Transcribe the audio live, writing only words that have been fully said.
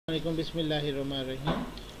Assalamualaikum, Bismillahirrahmanirrahim.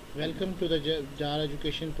 Welcome to the Java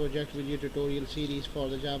Education Project video tutorial series for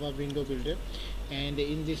the Java window builder, and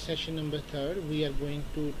in this session number 3 we are going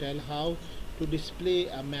to tell how to display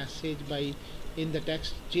a message by in the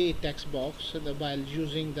text box while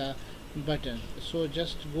using the button. So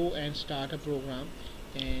just go and start a program,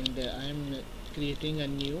 and I am creating a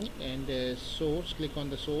new and source. Click on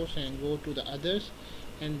the source and go to the others,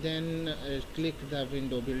 and then click the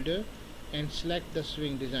window builder and select the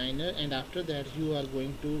swing designer, and after that you are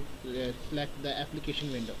going to select the application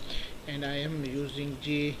window, and I am using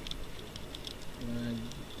J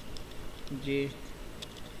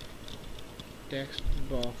text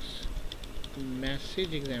box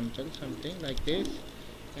message example, something like this,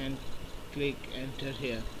 and click enter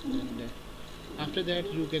here, and after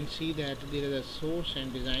that you can see that there is a source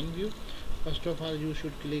and design view. First of all, you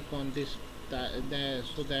should click on this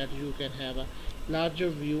so that you can have a larger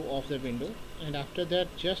view of the window, and after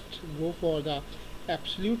that just go for the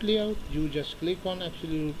absolute layout. You just click on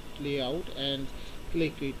absolute layout and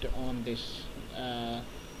click it on this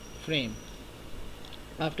frame.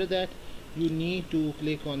 After that you need to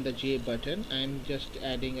click on the J button. I'm just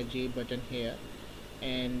adding a J button here,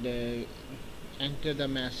 and enter the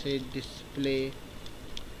message, display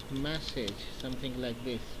message, something like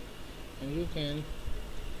this, and you can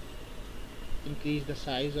increase the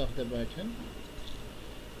size of the button,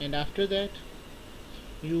 and after that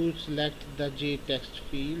you select the J text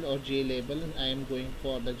field or Jlabel. I am going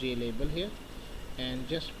for the Jlabel here, and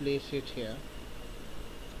just place it here,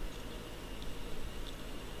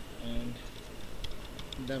 and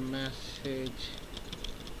the message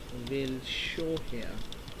will show here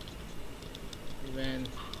when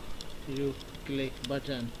you click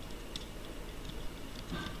button.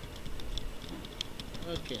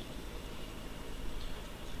 Okay.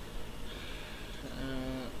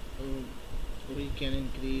 We can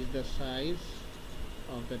increase the size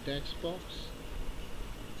of the text box.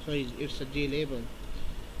 Sorry, it's a Jlabel.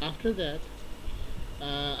 After that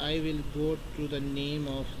I will go to the name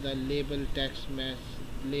of the label text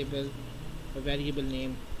label, a variable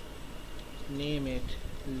name it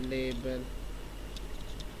label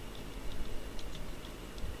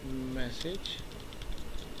message,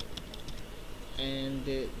 and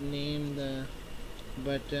name the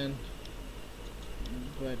button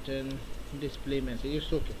display message.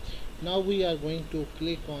 It's okay. Now we are going to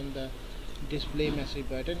click on the display message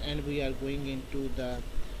button, and we are going into the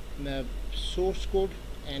source code,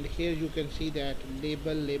 and here you can see that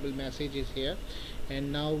label message is here,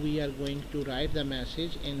 and now we are going to write the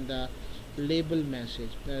message in the label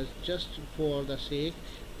message. That's just for the sake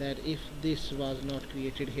that if this was not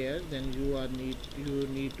created here, then you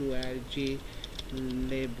need to add J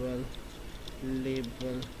label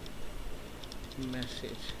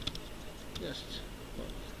message, just,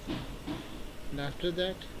 and after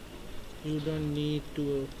that you don't need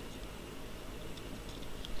to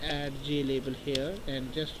add Jlabel here,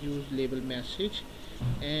 and just use label message,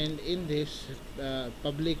 and in this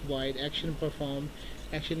public void action perform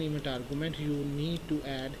action event argument you need to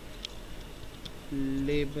add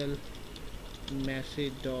label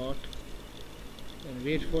message dot, and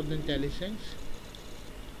wait for the IntelliSense,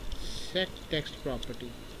 set text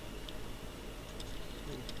property,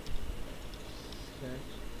 set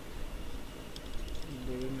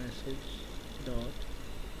label message dot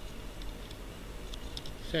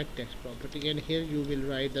set text property, and here you will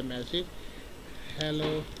write the message,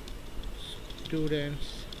 hello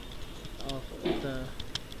students of the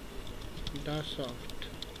Darsoft,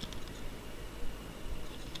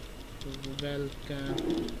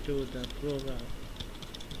 welcome to the program.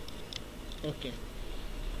 Okay.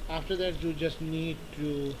 After that you just need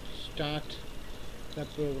to start the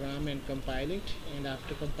program and compile it, and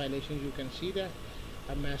after compilation you can see that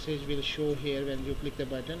a message will show here when you click the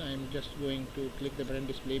button. I am just going to click the button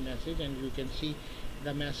display message, and you can see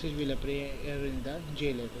the message will appear in the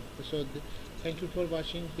Jlabel. So thank you for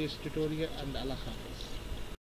watching this tutorial, and Allah Hafiz.